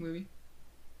Facebook movie?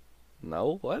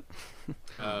 No, what?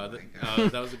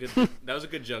 that was a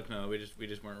good joke. No, we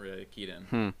just weren't really keyed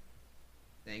in.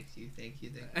 Thank you.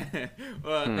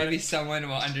 Well, Maybe someone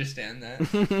will understand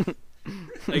that.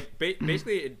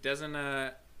 Basically, it doesn't.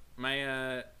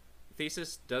 My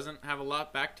thesis doesn't have a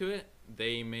lot back to it.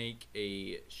 They make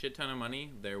a shit ton of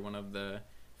money. They're one of the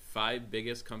 5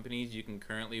 biggest companies you can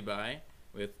currently buy,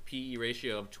 with PE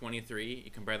ratio of 23.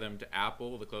 You compare them to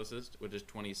Apple, the closest, which is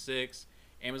 26.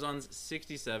 Amazon's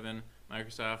 67.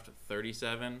 Microsoft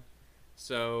 37.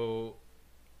 So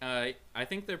I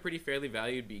think they're pretty fairly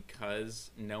valued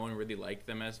because no one really liked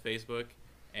them as Facebook,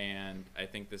 and I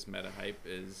think this Meta hype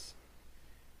is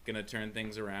gonna turn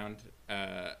things around.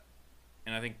 And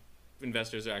I think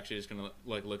investors are actually just gonna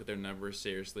look at their numbers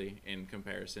seriously in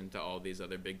comparison to all these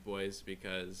other big boys,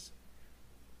 because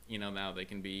now they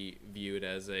can be viewed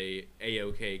as a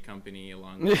A-OK company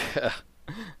along with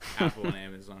Apple and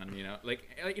Amazon.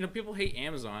 People hate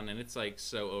Amazon, and it's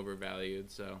so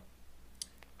overvalued. So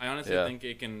I honestly think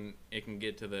it can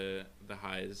get to the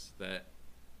highs that.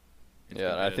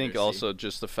 Yeah, I think also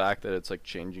just the fact that it's like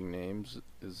changing names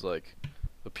is like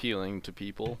appealing to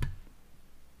people.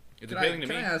 It's appealing to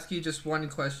me. Can I ask you just one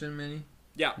question, Manny?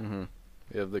 Yeah. Mm-hmm.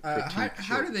 Yeah, the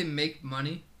how do they make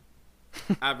money?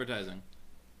 Advertising.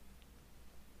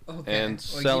 Okay. And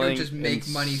well, selling, you don't just make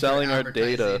money selling for our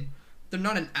advertising. data. They're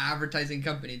not an advertising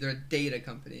company. They're a data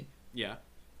company. Yeah.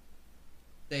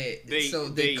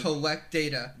 They collect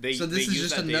data. So this is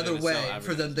just another way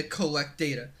for them to collect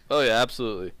data. Oh yeah,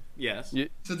 absolutely. Yes.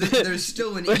 So there's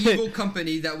still an evil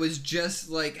company that was just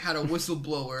like had a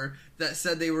whistleblower that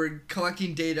said they were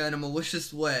collecting data in a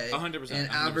malicious way 100%, and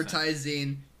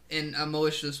advertising in a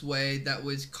malicious way that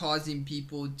was causing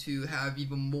people to have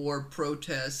even more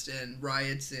protests and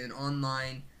riots and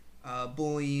online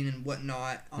bullying and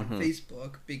whatnot on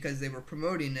Facebook because they were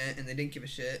promoting it and they didn't give a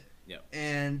shit. Yeah.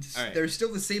 And they're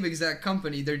still the same exact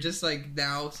company. They're just like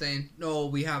now saying, "No,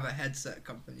 we have a headset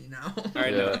company now." All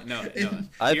right, no.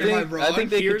 I think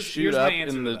they could shoot up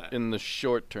in the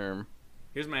short term.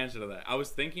 Here's my answer to that. I was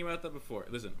thinking about that before.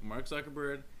 Listen, Mark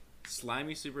Zuckerberg,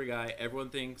 slimy super guy. Everyone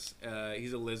thinks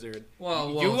he's a lizard.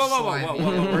 Whoa.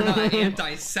 We're not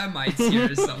anti-Semites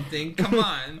here or something. Come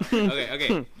on.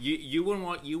 Okay. You wouldn't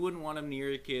want him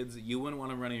near your kids. You wouldn't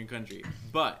want him running your country.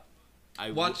 But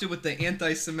watch it with the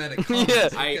anti-Semitic comments.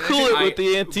 Yeah, cool it with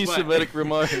the anti-Semitic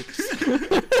remarks.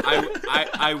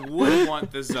 I would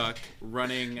want the Zuck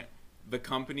running the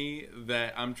company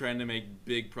that I'm trying to make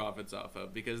big profits off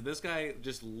of, because this guy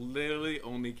just literally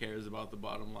only cares about the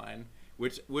bottom line,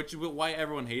 which why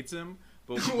everyone hates him.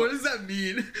 But what does that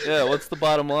mean? Yeah, what's the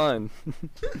bottom line?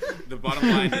 The bottom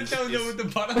line is, I don't know what the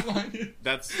bottom line is.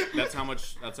 That's how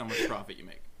much profit you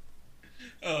make.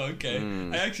 Oh, okay.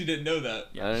 I actually didn't know that.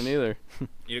 Yeah. I didn't either.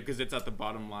 Yeah, because it's at the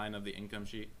bottom line of the income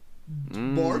sheet.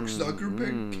 Mark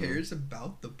Zuckerberg cares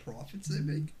about the profits they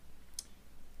make?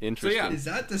 Interesting. So, yeah. Is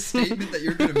that the statement that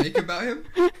you're going to make about him?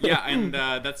 Yeah, and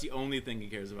that's the only thing he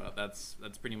cares about. That's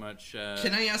pretty much...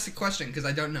 Can I ask a question? Because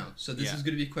I don't know. So this is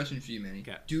going to be a question for you, Manny.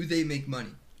 Okay. Do they make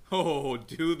money? Oh,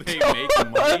 do they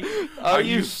make money? Are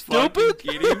you stupid?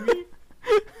 Kidding me?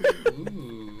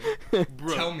 Ooh.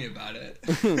 Bro. Tell me about it.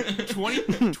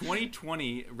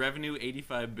 2020 revenue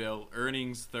 85 bill,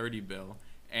 earnings 30 bill,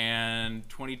 and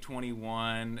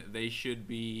 2021 they should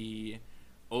be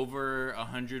over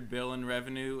 100 bill in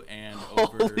revenue and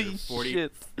over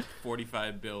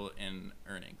 45 bill in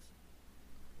earnings.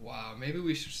 Wow, maybe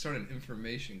we should start an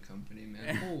information company,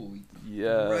 man. Holy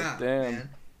crap, damn. Man.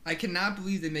 I cannot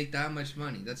believe they make that much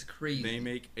money. That's crazy. They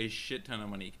make a shit ton of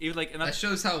money. Even and that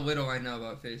shows how little I know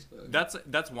about Facebook.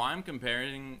 That's why I'm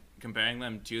comparing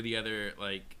them to the other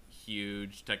like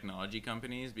huge technology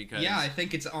companies, because I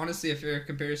think it's honestly a fair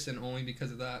comparison only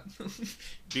because of that.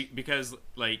 because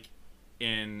like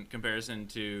in comparison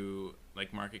to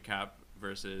like market cap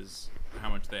versus how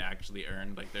much they actually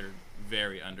earn, like they're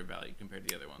very undervalued compared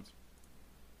to the other ones.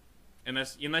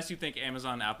 Unless you think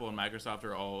Amazon, Apple, and Microsoft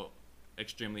are all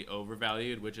extremely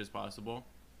overvalued, which is possible.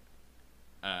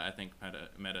 I think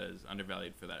Meta is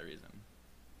undervalued for that reason.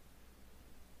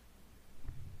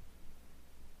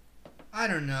 I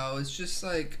don't know. It's just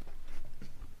like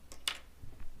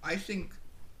I think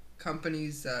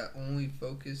companies that only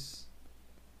focus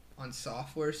on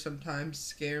software sometimes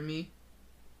scare me,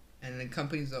 and then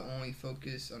companies that only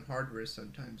focus on hardware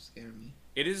sometimes scare me.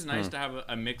 It is nice to have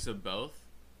a mix of both.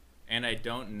 And I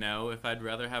don't know if I'd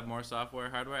rather have more software or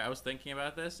hardware. I was thinking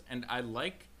about this, and I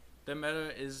like that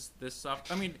Meta is this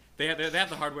soft. I mean, they have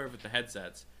the hardware with the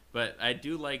headsets, but I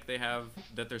do like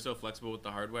that they're so flexible with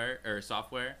the hardware or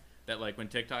software that like when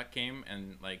TikTok came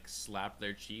and like slapped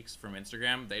their cheeks from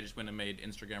Instagram, they just went and made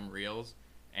Instagram Reels,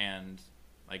 and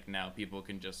like now people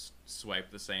can just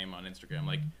swipe the same on Instagram.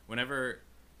 Like whenever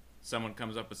someone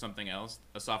comes up with something else,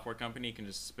 a software company can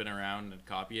just spin around and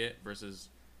copy it versus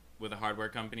with a hardware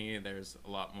company, there's a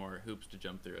lot more hoops to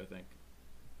jump through, I think.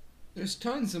 There's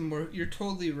tons of more. You're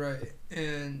totally right.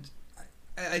 And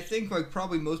I think like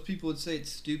probably most people would say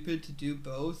it's stupid to do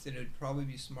both, and it'd probably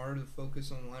be smarter to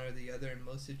focus on one or the other in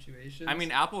most situations. I mean,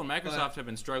 Apple and Microsoft have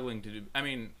been struggling to do... I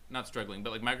mean, not struggling,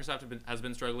 but like Microsoft has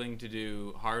been struggling to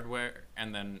do hardware,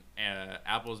 and then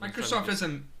Apple's been Microsoft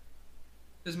doesn't...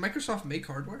 Does Microsoft make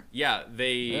hardware? Yeah,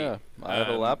 I have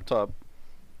a laptop.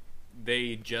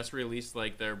 They just released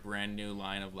like their brand new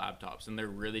line of laptops, and they're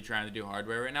really trying to do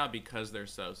hardware right now because they're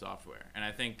so software. And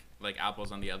I think like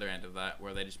Apple's on the other end of that,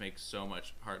 where they just make so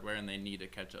much hardware and they need to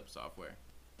catch up software.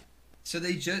 So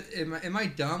they just am I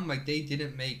dumb? Like they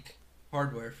didn't make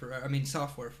hardware for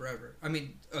software forever. I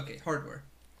mean, okay, hardware.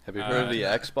 Have you heard of the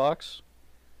Xbox?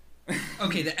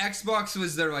 Okay, the Xbox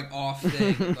was their like off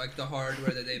thing, like the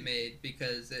hardware that they made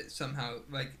because it somehow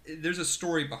like there's a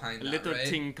story behind A that, little right?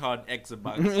 thing called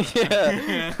Xbox.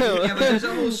 Yeah. Yeah, but there's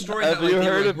a whole story Have that like you they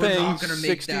were heard like, of we're paying not gonna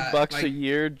make that. $60 like, a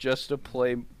year just to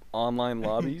play online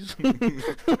lobbies?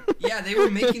 yeah, they were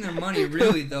making their money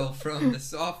really though from the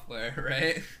software,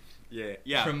 right?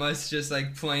 Yeah. From us just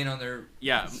like playing on their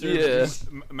Yeah. servers.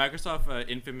 Microsoft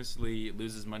infamously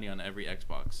loses money on every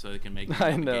Xbox, so they can make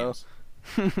I more know. games.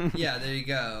 Yeah, there you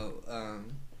go.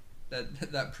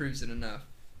 That proves it enough.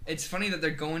 It's funny that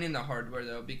they're going into hardware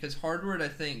though, because hardware I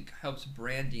think helps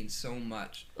branding so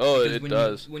much. Oh, Because it when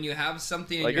does. when you have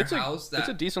something in Like your it's house it's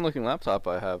a that decent looking laptop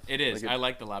I have. It is. Like, I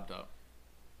like the laptop.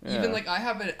 even yeah. like I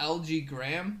have an LG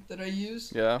Gram that I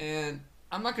use. Yeah. And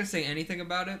I'm not gonna say anything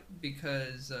about it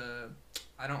because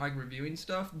I don't like reviewing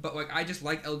stuff. But like I just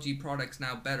like LG products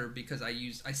now better because I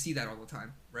see that all the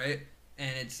time, right? And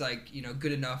it's like, you know,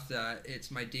 good enough that it's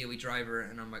my daily driver,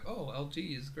 and I'm like, oh,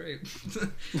 LG is great.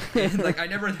 And like I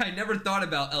never thought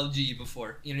about LG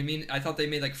before. You know what I mean? I thought they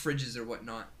made like fridges or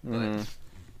whatnot. But Mhm.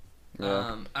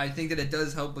 Yeah. I think that it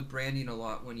does help with branding a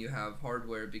lot when you have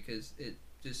hardware because it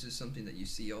just is something that you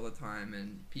see all the time,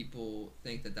 and people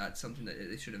think that that's something that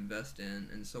they should invest in.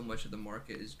 And so much of the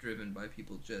market is driven by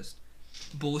people just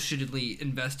bullshittedly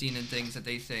investing in things that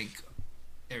they think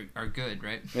are good,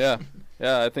 right? Yeah,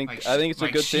 I think Like it's a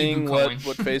like good thing what Shibu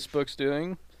what Facebook's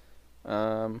doing.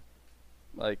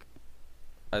 Like,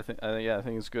 I think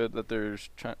it's good that they're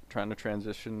trying to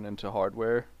transition into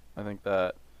hardware. I think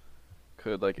that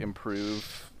could like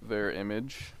improve their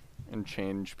image and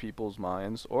change people's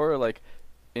minds, or like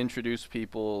introduce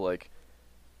people like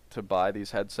to buy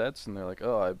these headsets, and they're like,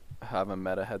 oh, I have a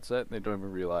Meta headset, and they don't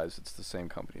even realize it's the same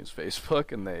company as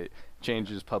Facebook, and they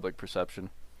changes public perception.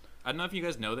 I don't know if you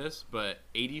guys know this, but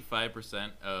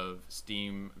 85% of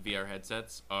Steam VR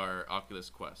headsets are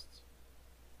Oculus Quests.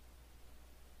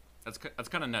 That's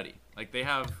kind of nutty. Like they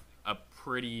have a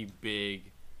pretty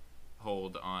big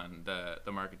hold on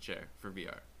the market share for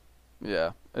VR.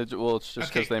 Yeah, it's just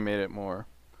because Okay. they made it more.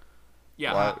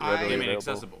 Yeah, I- they made it available.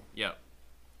 accessible. Yeah.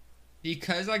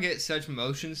 Because I get such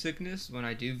motion sickness when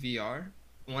I do VR.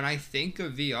 When I think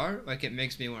of VR, like it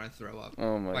makes me want to throw up.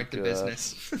 Oh my Like the god.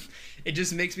 business. It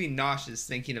just makes me nauseous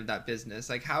thinking of that business.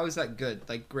 Like, how is that good?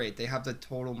 Like, great. They have the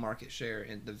total market share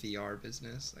in the VR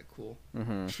business. Like, cool.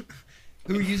 Mm-hmm.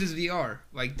 Who uses VR?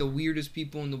 Like, the weirdest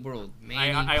people in the world.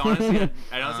 Manny. I honestly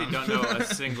Um. don't know a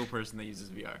single person that uses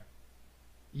VR.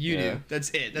 You Yeah. do. That's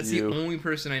it. That's You. the only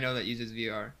person I know that uses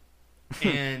VR.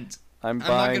 And I'm I'm not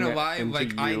buying gonna it lie, into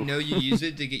like you. I know you use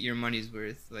it to get your money's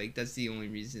worth. Like that's the only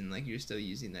reason. Like you're still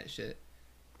using that shit.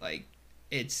 Like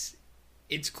it's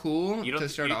cool to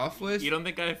start off with. You don't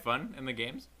think I have fun in the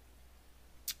games?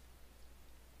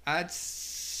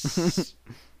 That's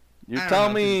You I don't tell know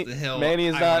if me this is the hill Manny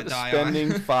is I not wanna die on.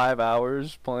 spending 5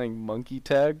 hours playing monkey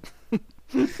tag.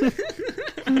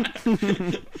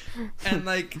 and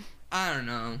like I don't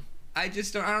know. I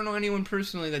don't know anyone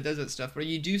personally that does that stuff. But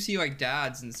you do see like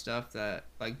dads and stuff that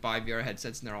like buy VR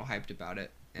headsets and they're all hyped about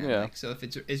it. And Yeah. like so if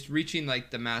it's reaching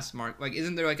like the mass mark, like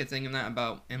isn't there like a thing in that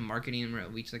about in marketing where it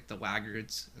reaches like the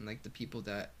laggards and like the people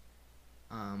that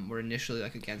were initially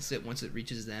like against it, once it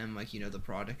reaches them, like, you know, the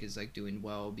product is like doing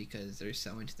well because they're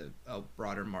selling to the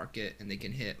broader market and they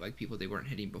can hit like people they weren't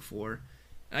hitting before.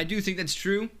 And I do think that's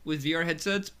true with VR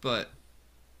headsets, but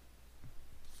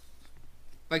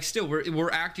like still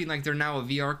we're acting like they're now a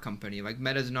VR company. Like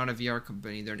Meta's not a VR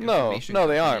company, they're an information No,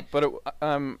 they company. aren't.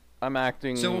 But I'm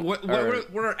acting. So what or-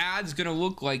 what are ads gonna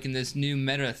look like in this new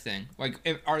Meta thing? Like,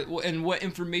 and what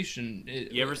information?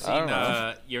 You ever I don't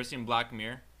know. seen Black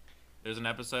Mirror? There's an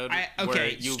episode. Okay, where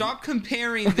you, stop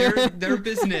comparing their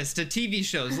business to TV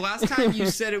shows. Last time you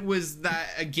said it was that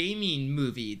a gaming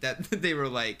movie that they were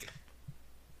like.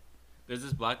 There's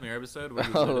this Black Mirror episode where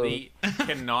you Oh. literally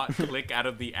cannot click out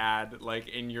of the ad like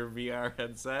in your VR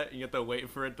headset. You have to wait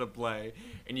for it to play,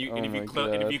 and Oh if my if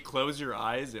God. you close your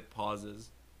eyes, it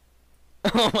pauses.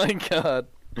 Oh my god,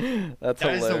 that's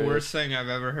That is hilarious. the worst thing I've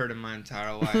ever heard in my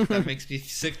entire life. That makes me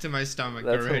sick to my stomach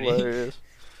That's already. hilarious.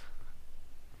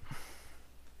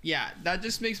 Yeah, that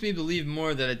just makes me believe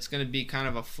more that it's going to be kind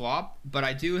of a flop. But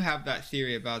I do have that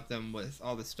theory about them with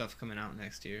all the stuff coming out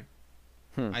next year.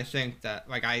 I think that,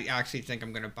 like, I actually think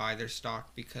I'm going to buy their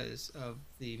stock because of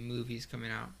the movies coming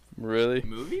out. Really?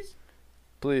 Movies?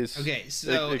 Please. Okay,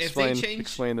 so explain, if they change...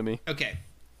 explain to me. Okay,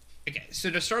 so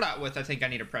to start out with, I think I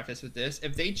need to preface with this.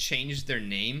 If they change their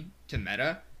name to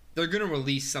Meta, they're going to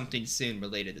release something soon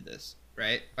related to this,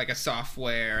 right? Like a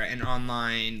software, an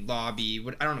online lobby.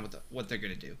 I don't know what they're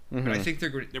going to do. But I Mhm. think they're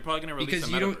going to... They're probably gonna release Because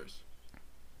a you don't-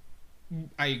 metaverse.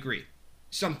 I agree.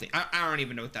 something. I don't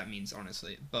even know what that means,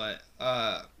 honestly. But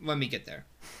let me get there.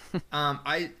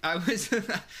 I was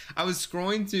I was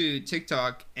scrolling through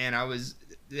TikTok and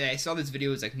I saw this video.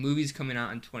 It was like movies coming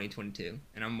out in 2022,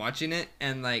 and I'm watching it,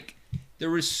 and like there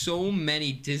were so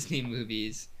many Disney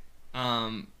movies,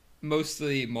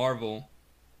 mostly Marvel,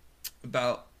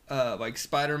 about like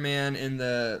Spider-Man in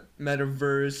the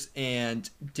metaverse and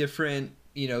different,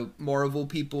 you know, Marvel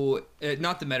people,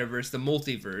 not the metaverse, the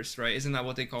multiverse, right? Isn't that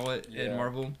what they call it in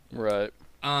Marvel? Right.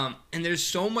 And there's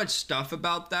so much stuff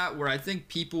about that where I think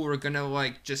people were gonna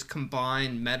like just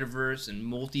combine metaverse and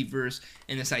multiverse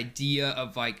and this idea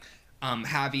of like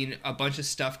having a bunch of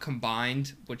stuff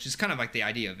combined, which is kind of like the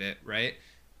idea of it, right?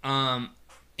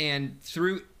 And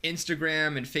through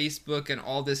Instagram and Facebook and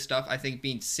all this stuff, I think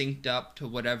being synced up to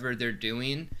whatever they're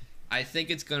doing, I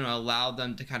think it's going to allow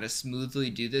them to kind of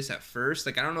smoothly do this at first.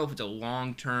 Like, I don't know if it's a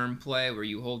long-term play where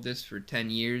you hold this for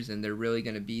 10 years and they're really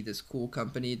going to be this cool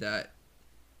company that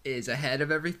is ahead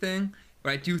of everything.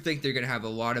 But I do think they're going to have a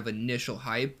lot of initial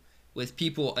hype with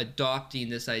people adopting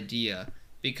this idea,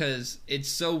 because it's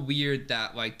so weird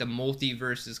that like the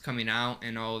multiverse is coming out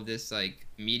and all of this like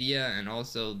media, and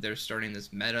also they're starting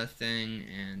this meta thing,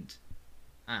 and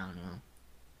I don't know.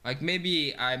 Like,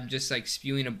 maybe I'm just like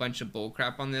spewing a bunch of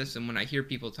bullcrap on this, and when I hear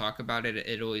people talk about it,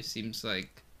 it always seems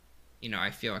like, you know,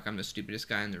 I feel like I'm the stupidest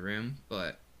guy in the room.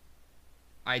 But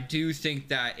I do think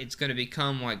that it's going to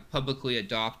become like publicly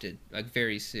adopted like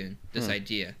very soon, this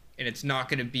idea, and it's not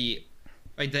going to be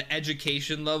like the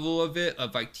education level of it,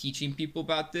 of like teaching people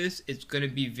about this. It's going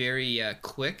to be very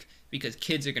quick, because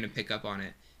kids are going to pick up on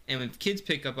it, and when kids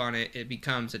pick up on it, it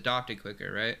becomes adopted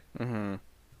quicker, right? Mm-hmm.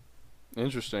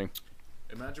 Interesting.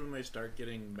 Imagine when they start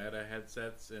getting meta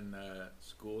headsets in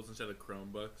schools instead of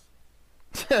Chromebooks.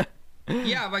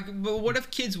 Yeah, like, but what if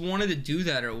kids wanted to do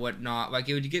that or whatnot? Like,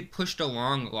 it would get pushed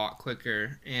along a lot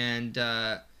quicker, and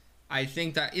I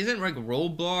think that isn't like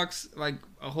Roblox like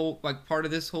a whole like part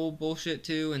of this whole bullshit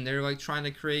too, and they're like trying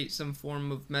to create some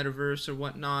form of metaverse or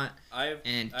whatnot. I have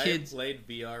played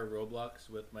VR Roblox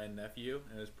with my nephew,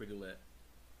 and it was pretty lit.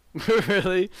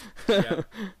 Really? Yeah.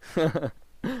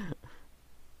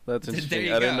 That's There interesting.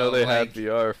 you I didn't go, know they like- had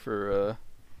VR for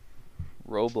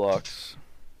Roblox.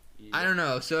 I don't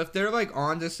know. So if they're like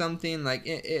onto something, like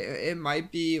it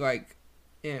might be like,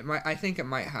 I think it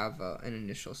might have an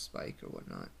initial spike or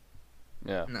whatnot.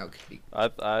 Yeah. And that could be. I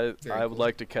Very would cool.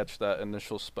 like to catch that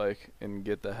initial spike and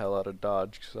get the hell out of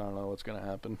Dodge, because I don't know what's gonna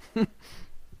happen.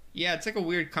 Yeah, it's like a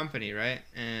weird company, right?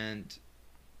 And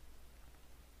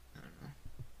I don't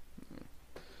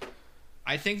know.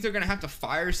 I think they're gonna have to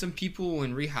fire some people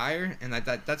and rehire, and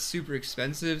that's super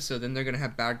expensive. So then they're gonna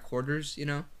have bad quarters, you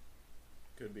know,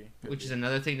 Could be. which is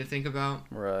another thing to think about,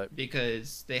 Right.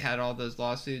 because they had all those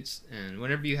lawsuits, and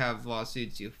whenever you have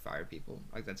lawsuits, you fire people.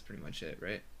 Like, that's pretty much it,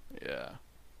 right? Yeah.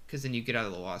 Because then you get out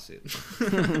of the lawsuit.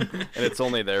 And it's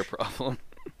only their problem.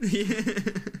 Yeah.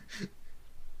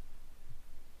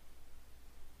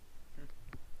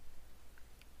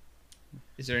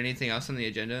 Is there anything else on the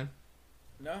agenda?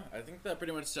 No, I think that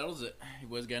pretty much settles it. You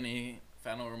boys got any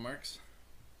final remarks?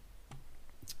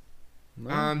 No?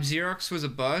 Xerox was a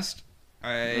bust.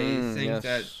 I think yes.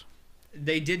 that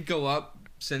they did go up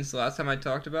since the last time I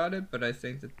talked about it, but I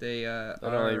think that they That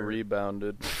only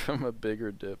rebounded from a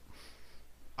bigger dip.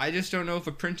 I just don't know if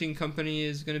a printing company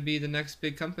is going to be the next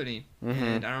big company,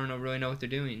 and I don't really know what they're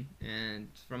doing. And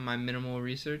from my minimal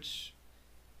research,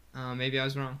 maybe I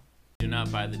was wrong. Do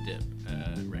not buy the dip.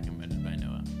 Recommended by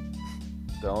Noah.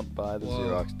 Don't buy the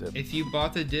Xerox dip. If you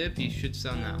bought the dip, you should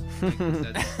sell now.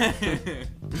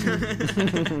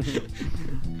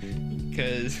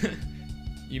 Because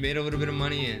you made a little bit of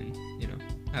money, and, you know,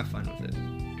 have fun with it.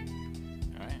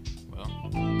 All right.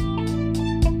 Well.